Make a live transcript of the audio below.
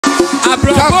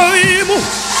Abraboimu.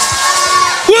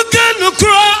 Ukanu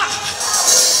kra.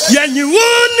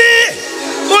 Yanyuni.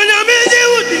 Onyamiji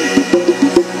udi.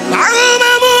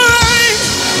 Agumemoi.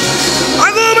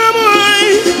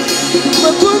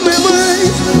 Makumemoi.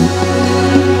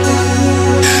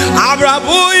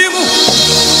 Abraboimu.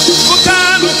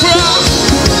 Ukanu kra.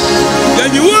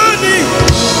 Yanyuni.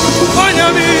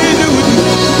 Onyamiji udi.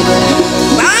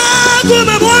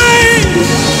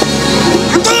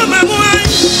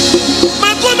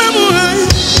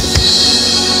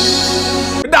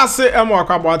 That's it. I'm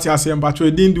about to say, but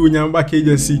we didn't do nyamba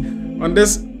KJC on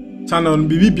this channel.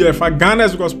 BBBF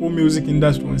Ghana's gospel music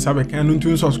industry. And sabe can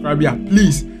you subscribe? Yeah,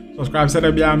 please subscribe. Say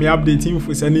that be me updating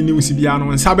for any news. Be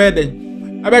on sabe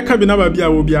then. I bet can be never be. I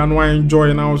will be and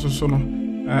enjoy now also so no.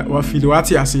 What feel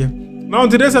what you say. Now in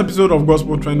today's episode of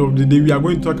Gospel Trend of the Day, we are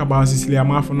going to talk about Cecelia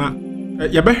Marfo. Now,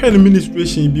 you better the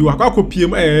ministration be wakako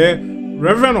PM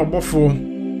Reverend Obofour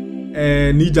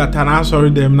Nija Tana sorry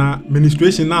them na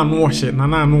ministration na no washe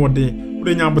na no de.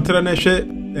 We nya botere na hwe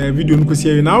video no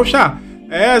kosie now sha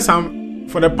some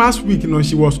for the past week, you know,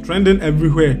 she was trending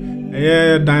everywhere.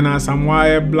 Dinah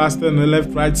somewhere blasted in the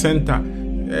left, right, center.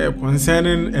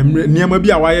 Concerning Niama be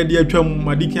a wire dear chum,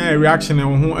 Madikan reaction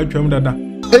and who I chum dada.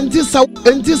 Enti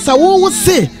sa wo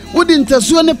say wouldn't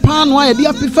so any pan why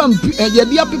dear pifam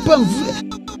dear pipam.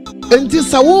 Enti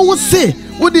sa wo say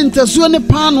wouldn't so any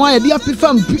pan why dear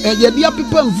pifam dear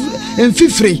pipam and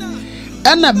fifree.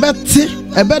 And a bet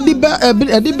a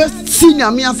best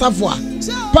senior me asafwa.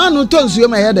 Pan tons you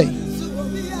my head.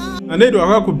 And they do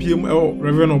a PM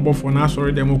Reverend Obofour na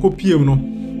sorry them ko PM no.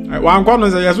 One corner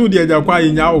say yasu dia jakwa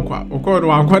nya okwa. Okọ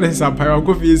one corner sapai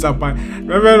okọ fi sapai.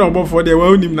 Reverend Obofour they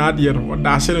were him na dia no.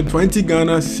 Dash 20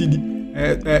 Ghana cedi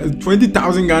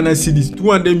 20,000 Ghana cedis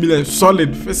 200 million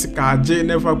solid physical J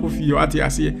never ko fi ati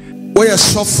ase. We are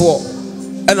suffer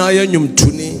and I am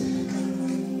tuni.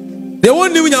 They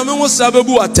won't even have me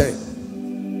sabebu ate.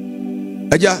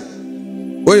 Aja,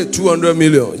 we 200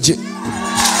 million.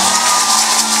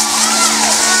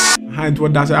 And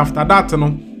what does after that,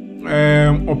 no,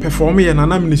 or performing an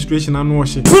administration and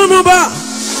worship.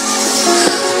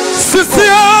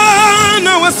 Cecilia,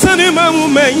 now a sunny man will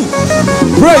make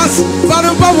praise. Would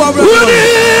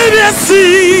you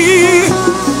see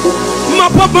my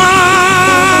papa?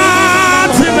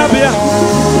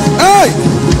 Hey,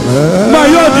 my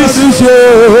decision.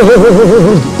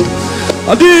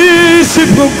 This is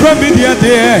from Comedia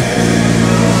there.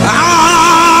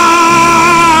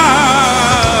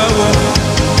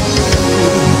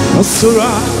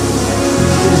 Asura,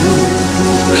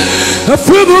 a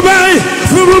frugal bay,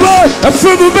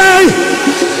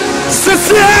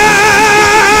 Cecilia,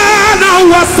 now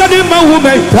what's the name of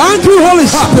woman? Thank you, Holy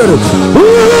Spirit. Who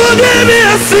gave me a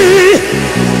sea?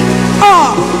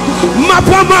 Ah,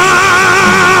 Mapama,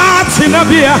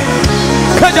 Tinabia,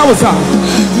 Kajawasa,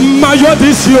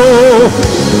 Majodisio,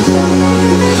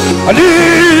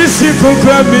 this is from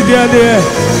Comedia there.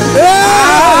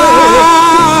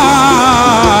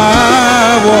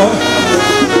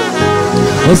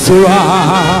 Asura,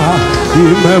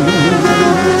 imam.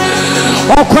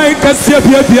 Okay,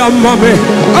 Cecilia Marfo.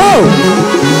 Oh,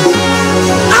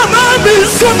 Amami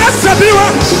Sumasabiwa.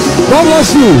 What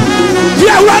was you?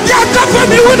 Yeah, what you got for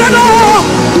me with an all?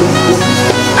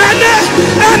 And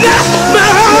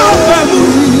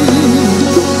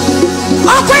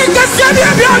okay,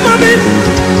 Cecilia Marfo.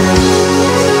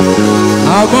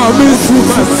 Amami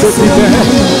Sumasabiwa.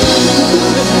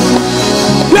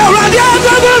 Yeah, what you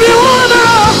got for me with an all?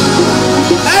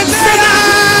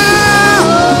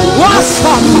 What's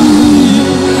up?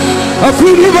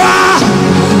 Afunuba,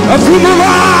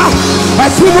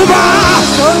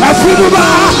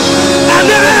 and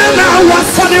then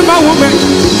what's on my woman?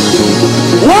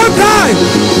 One time,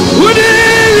 would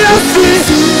you see?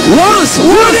 Once,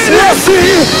 would you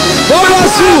see? What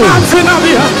was you? Until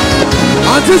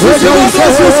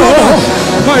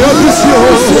my audition.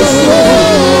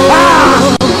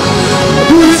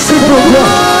 Do you see?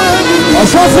 I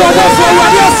saw for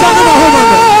your son of a woman.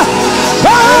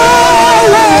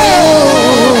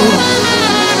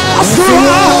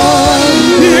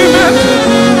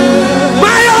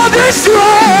 My audition.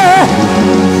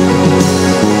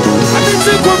 I didn't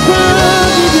think of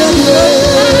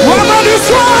woman is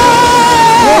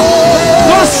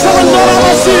what's so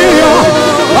nice here?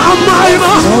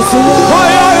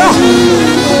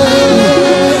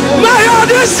 My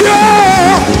audition.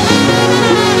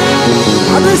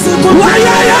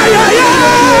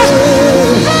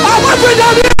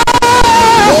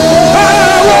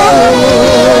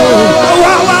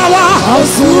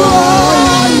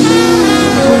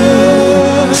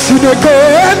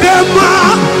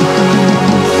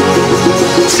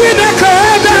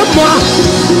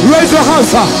 Raise your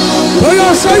hands up.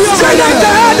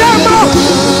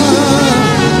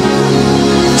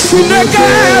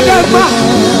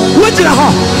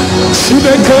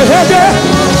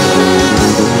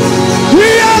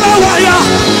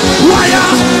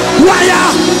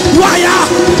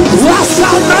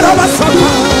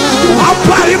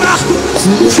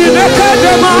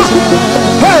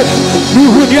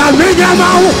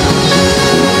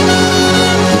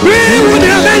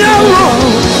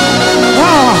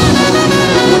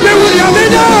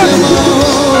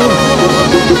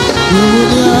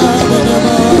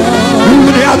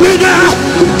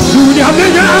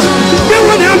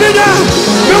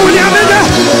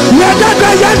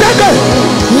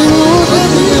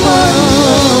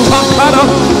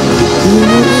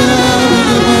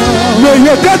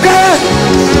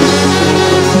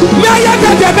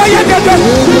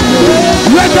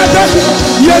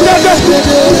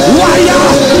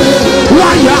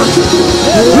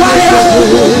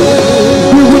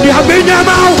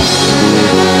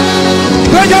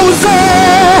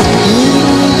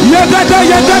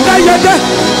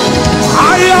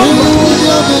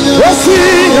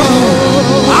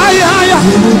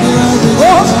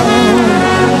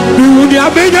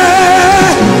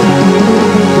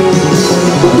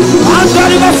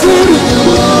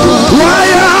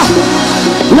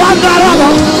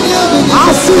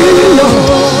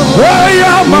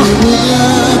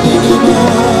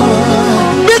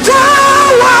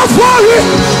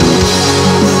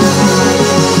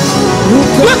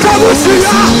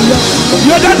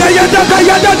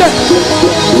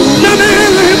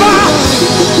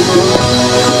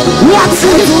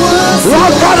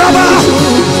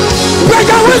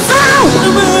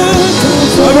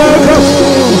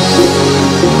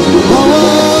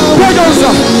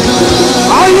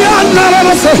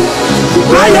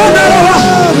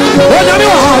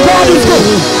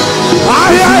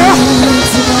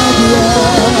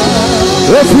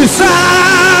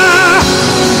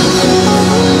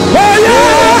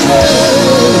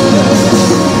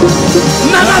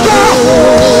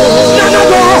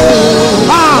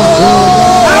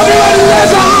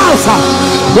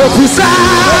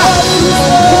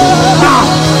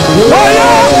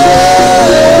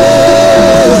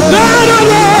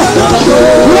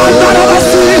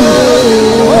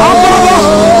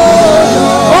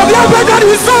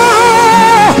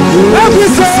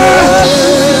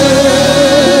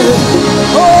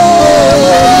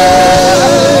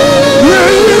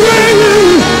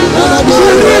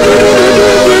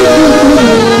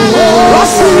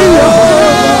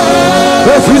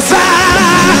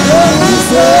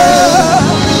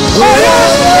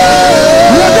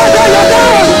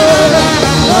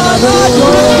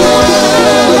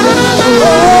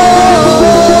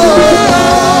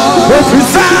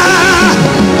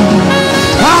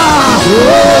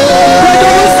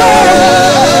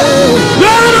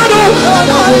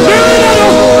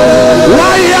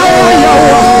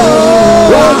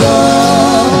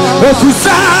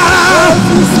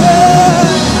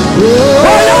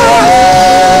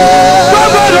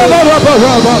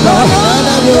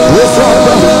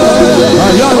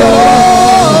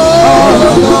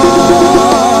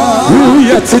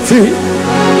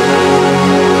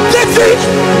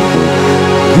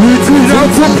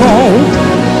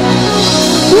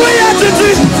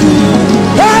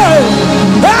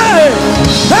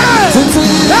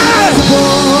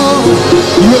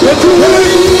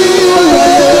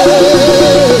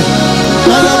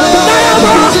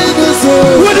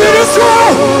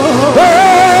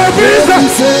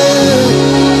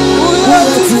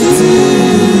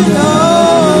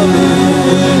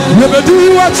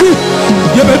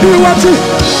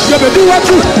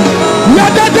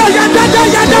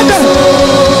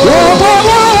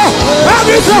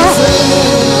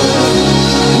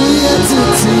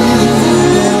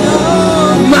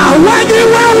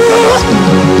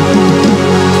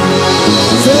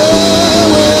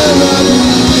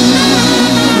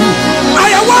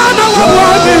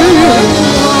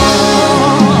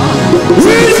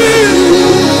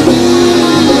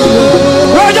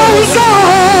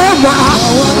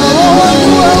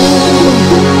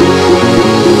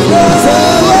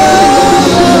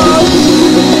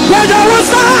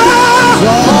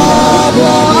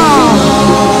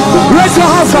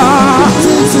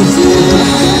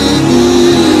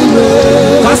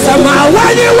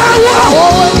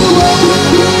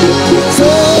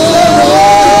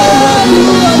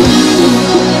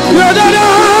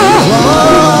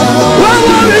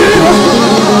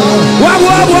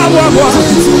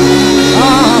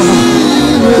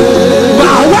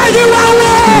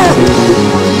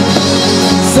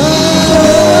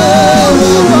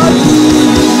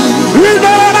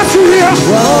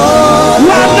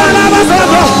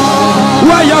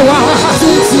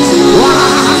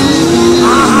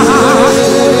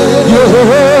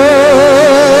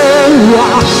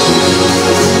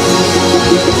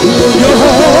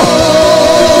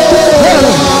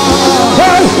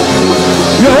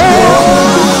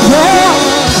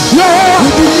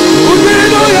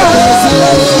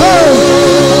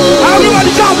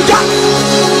 Everybody jump, jump.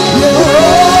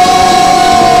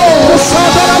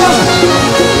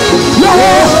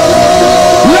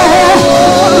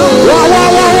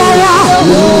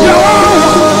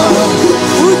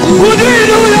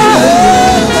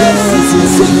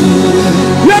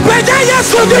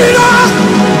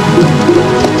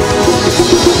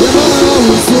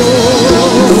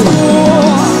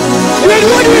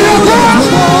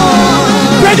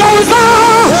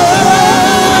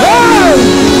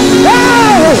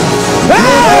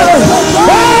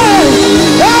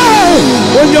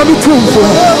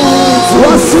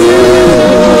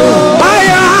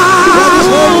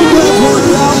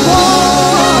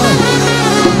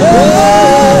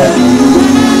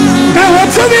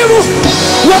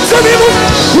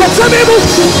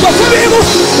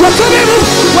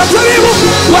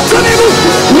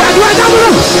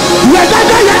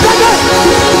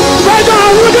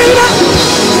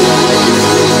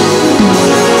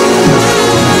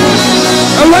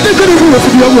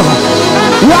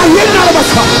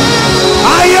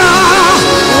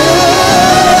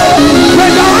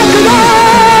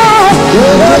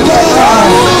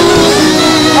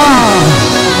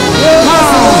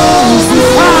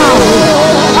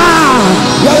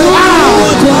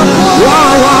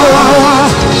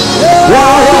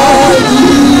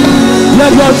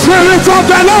 Let the spirit of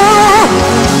the Lord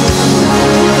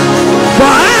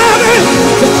forever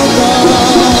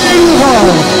in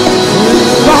her.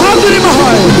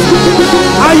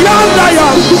 I am.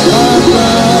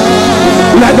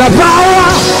 Let the power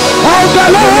of the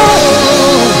Lord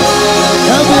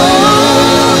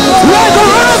let the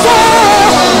answer,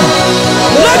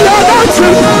 let the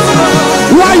anointing.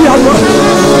 Why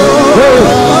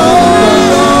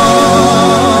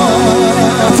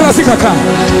Sinasikaka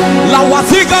la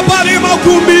watika bali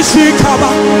makumbishi kaba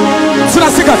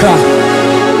Sinasikaka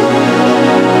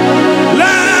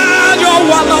la yo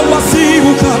wala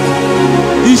wasiuka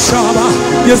ishaba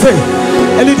yese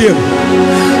elidim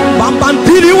bamban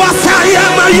pili wasaya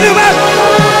mayime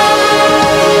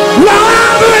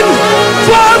lamin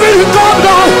flaming god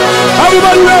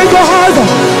everybody raise your hands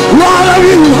wala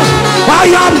you I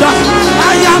am the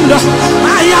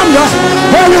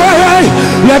hey,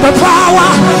 let the power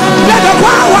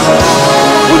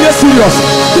when you're serious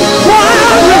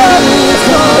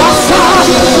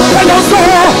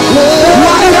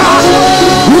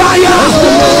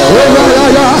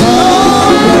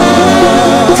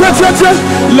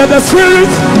let the spirit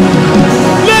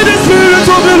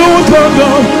of the Lord come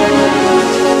down.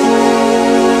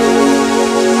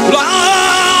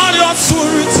 Lord, your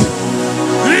spirit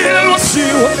will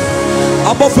see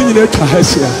above in the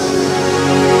Kahasia.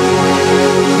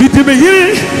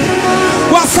 Bitimi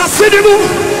was assassinated.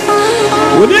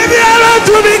 When you are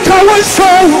to be coward, so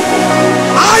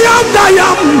I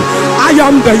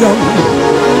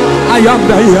am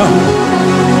the young.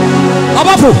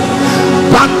 Obofour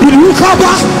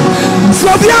Bakilukaba,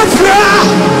 so be a prayer,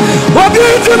 or be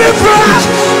to be prayer.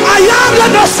 I am the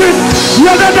nation.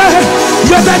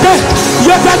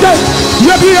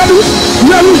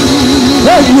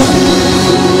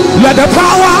 Let the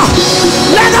power.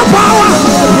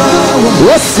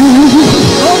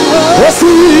 Let's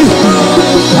see.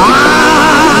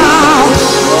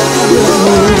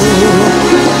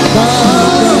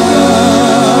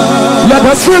 Let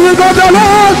the spirit of the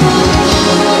Lord.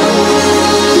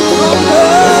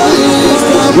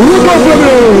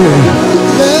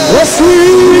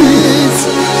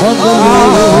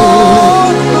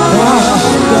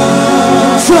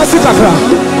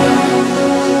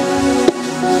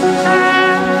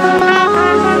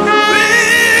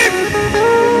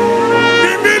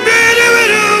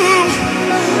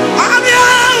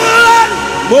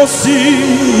 Let's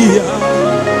see.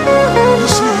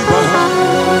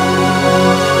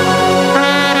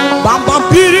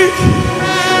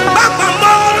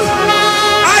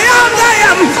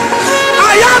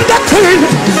 I am the king.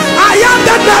 I am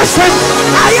the nation.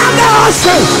 I am the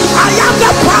ocean. I am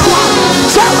the power.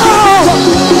 So,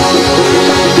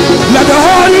 let the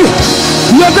holy,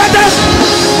 let the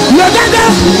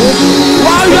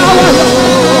while you are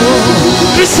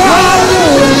this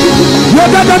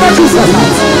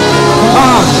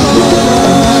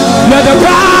let the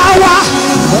power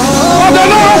of the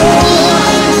Lord.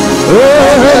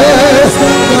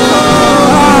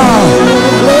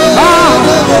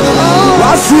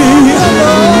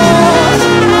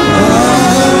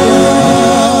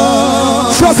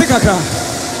 Kaka.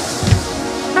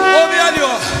 Obiadio.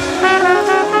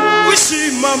 We see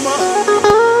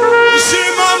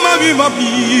Shimama bima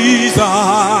biza.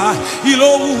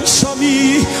 Ilo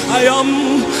shami. I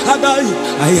am Adai.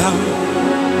 I am.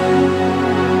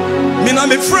 Mina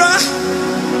me fra.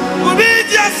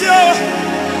 Obedience yo.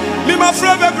 Me ma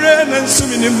fra be brain and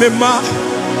sumi ni me ma.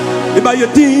 Iba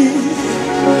yedi.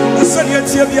 Asani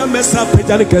etie bia mesa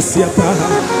pejale kesi apa.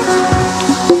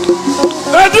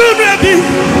 Edu ready.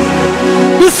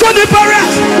 Misoni bara.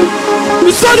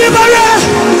 Misoni bara.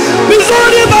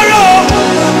 Misoni bara.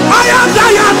 Ayanda.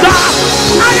 Ayanda.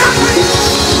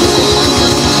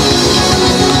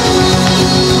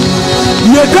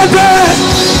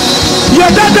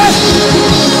 Yedede.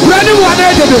 Ready one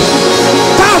edede.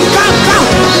 Come.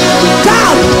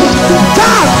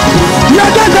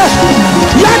 Yedede.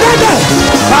 Yedede.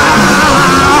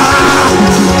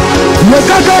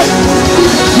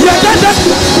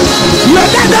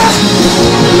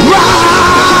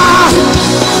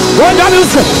 What that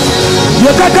is?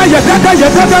 Yedede.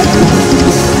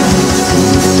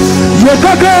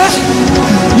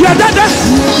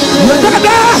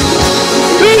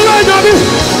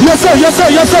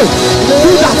 Yes sir.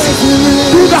 Do that.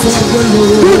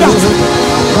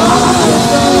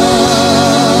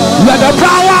 Let the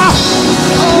power.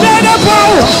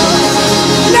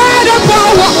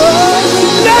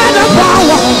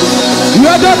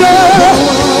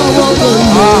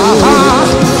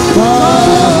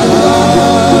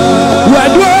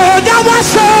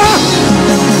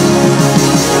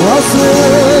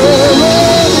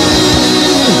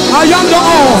 I am the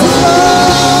all.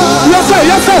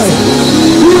 Yes sir.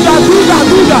 Do that.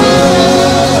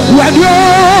 When you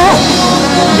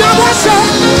never say.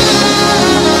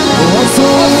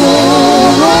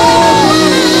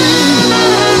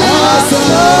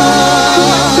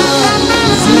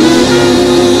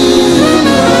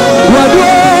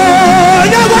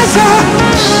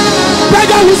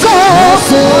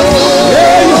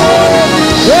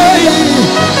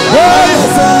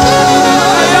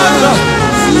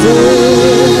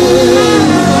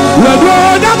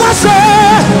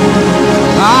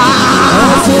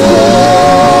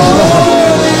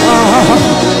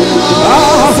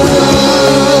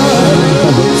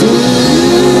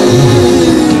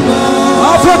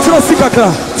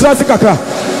 Traffic.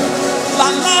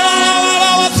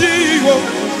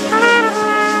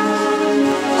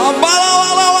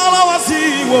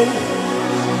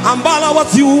 Ambala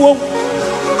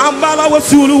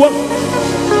what you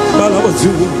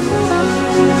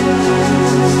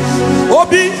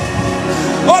Obi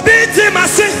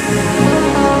timasi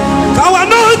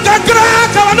kawano kakra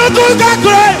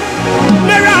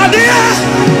meradia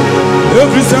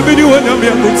every somebody when I'm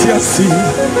mutiasi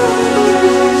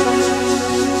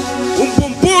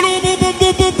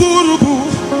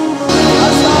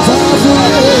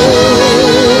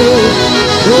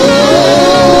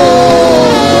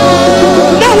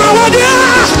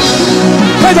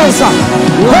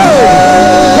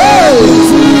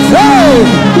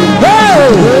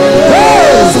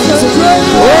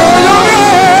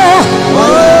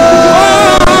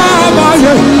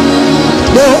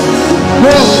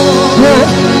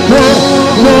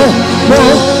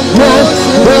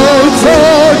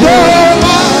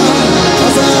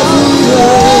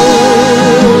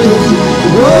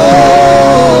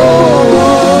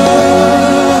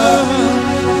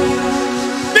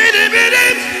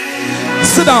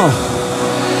Sit down.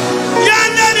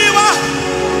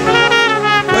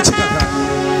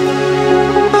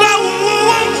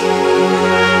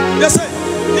 Yes, sir.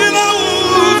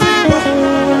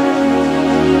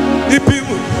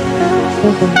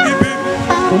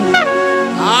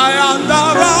 I am the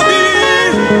Rabbi.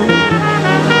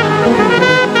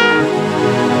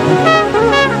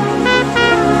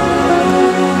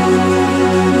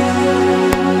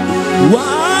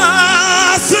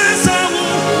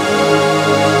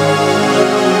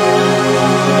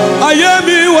 I am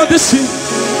you what the sea.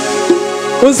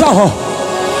 Unzaho.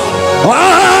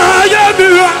 I am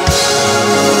you.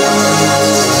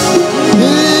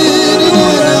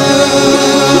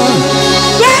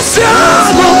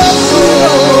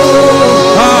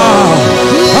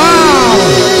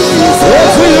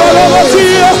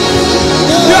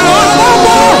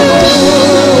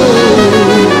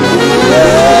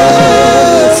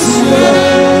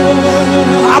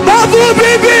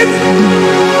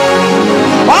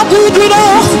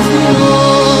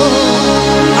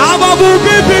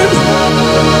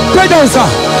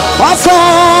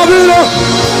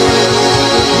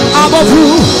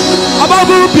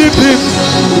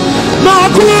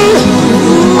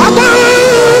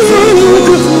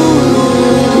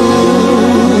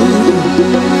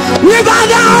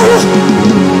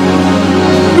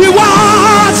 We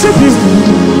worship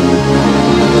you.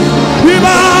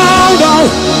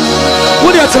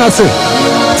 Trust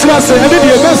and the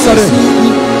best.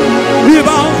 We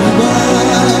bow.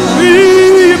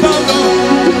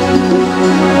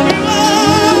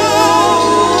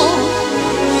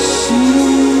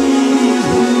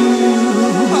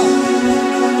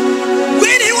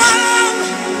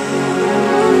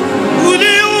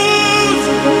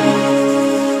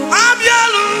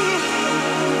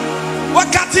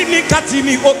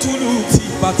 Katimi otulu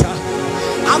tibata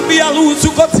ambialu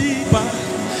sukotiba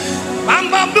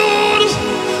ambamduru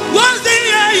was the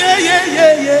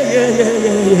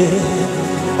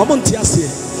omontiase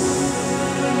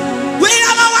we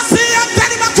ala wasi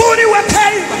antani makuni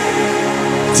wekai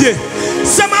tie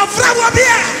sama frawo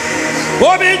bia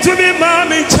obi to be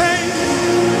mami chain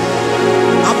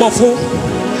abofu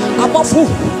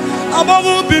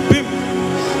bibim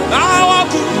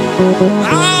awaku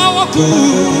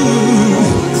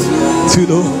to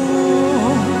know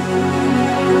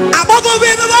abofu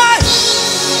bibim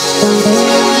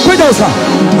Pedosa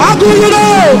aku you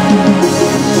know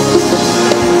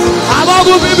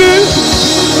abofu bibim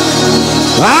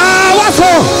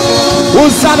waso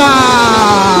usana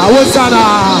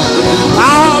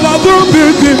abofu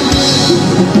bibim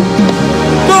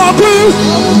boku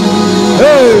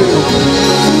hey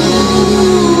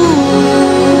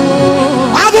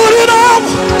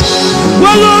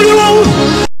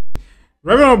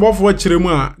Reverend Obofour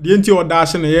Chiremu the NTO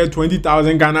dash na ye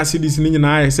 20,000 Ghana cedis ni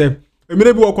nyina ye say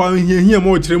emire bi okwa hia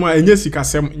ma Chiremu enye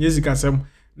sikasem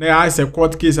na ya say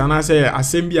court case and say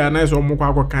assembly na so omkwa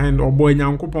akokan obo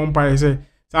Nyankopon pa say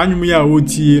sa anwum ya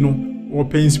otie no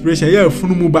open inspiration ya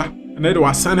afunumu ba na de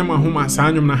wasane ma homa sa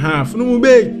anwum na ha afunumu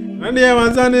be na de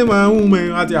wasane ma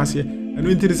homa ati ase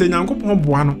enu ntiri say Nyankopon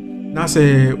boa no na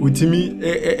say otimi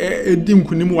edi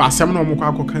nkunim wasem na omkwa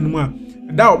akokan mu a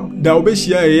da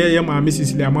obehia ye ma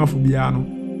Cecelia Marfo bia no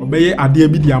obeye ade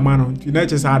bi di ama no ti na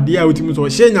che sa ade a otimi so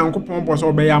hye Nyankopon bo so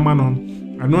obeye ama no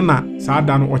ano na sa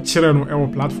da no o kire no e wo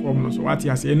platform no so what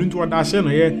ya say enu nto da hye no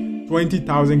ye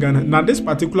 20,000 Ghana na this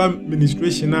particular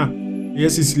ministration na ye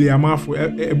Cecelia Marfo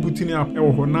ebutini e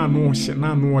wo ho na no hye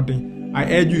na no odin I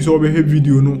urge you so obeye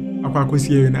video no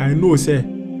akwakosi ye na I know say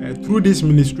through this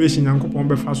ministration Nyankopon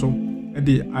be fa so e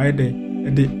dey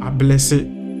a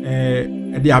blessing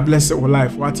they are blessed with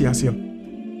life. What you say?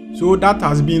 So that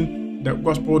has been the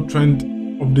gospel trend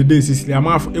of the day. Cecilia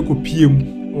Marfo eko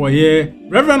PM or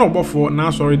Reverend Obofour na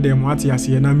sorry them what you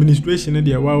say na administration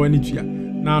dey wa wani tua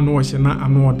na no hye na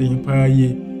ano den pa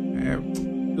ye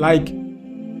like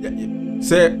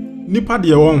say nipa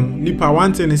dey won nipa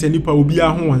one thing say nipa obi a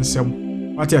ho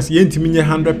nsem what you say yentimi nye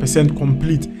 100%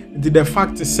 complete. The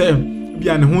fact say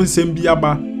bia ne ho nsem bi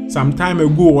aba some time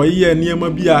ago or year niema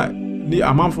bia the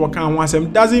amount for can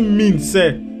wasem doesn't mean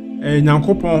say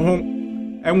Nyankopon ho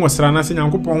enwosra na say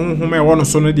Nyankopon ho me wono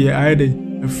so no de ayede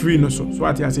free no so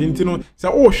what you say intino say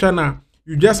oh hwe na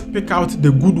you just pick out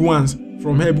the good ones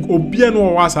from her obia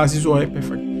no was as so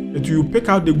perfect but you pick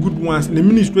out the good ones the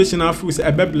ministration after say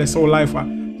a bless your life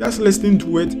just listen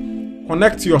to it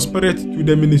connect your spirit to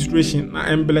the ministration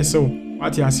and bless you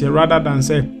what you say rather than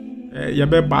say you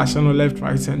be bash no left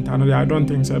right center no I don't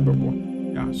think so before.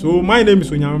 Yeah, so my name is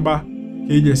Onyamba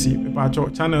KJC. Pepacho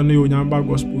channel no Onyamba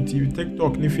Gospel TV,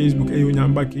 TikTok, ni Facebook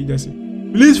Onyamba KJC.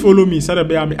 Please follow me so that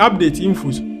be me update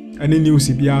infos and news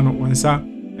bia no wansa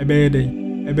ebe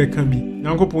den ebe kan bi.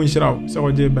 Nyankopon hira wo se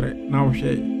oje bre na wo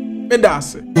hwe.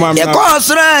 Medase. Ya ko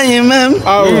sra yimem.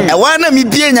 E wana mi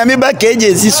bie nyame ba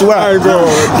KJC so a.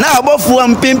 Na Obofour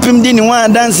mpempem di ni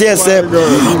wan dance yese.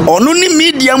 Onu ni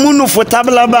media mu no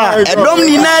fotabla ba. Edom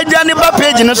ni na adwane ba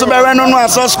page no so be we no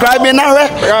subscribe na we.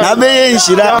 Na be ye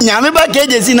nhira. Nyame ba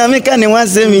KJC na me ka ni wan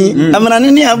semi. Amana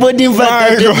ni abodi mfa.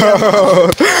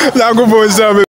 Nyankopon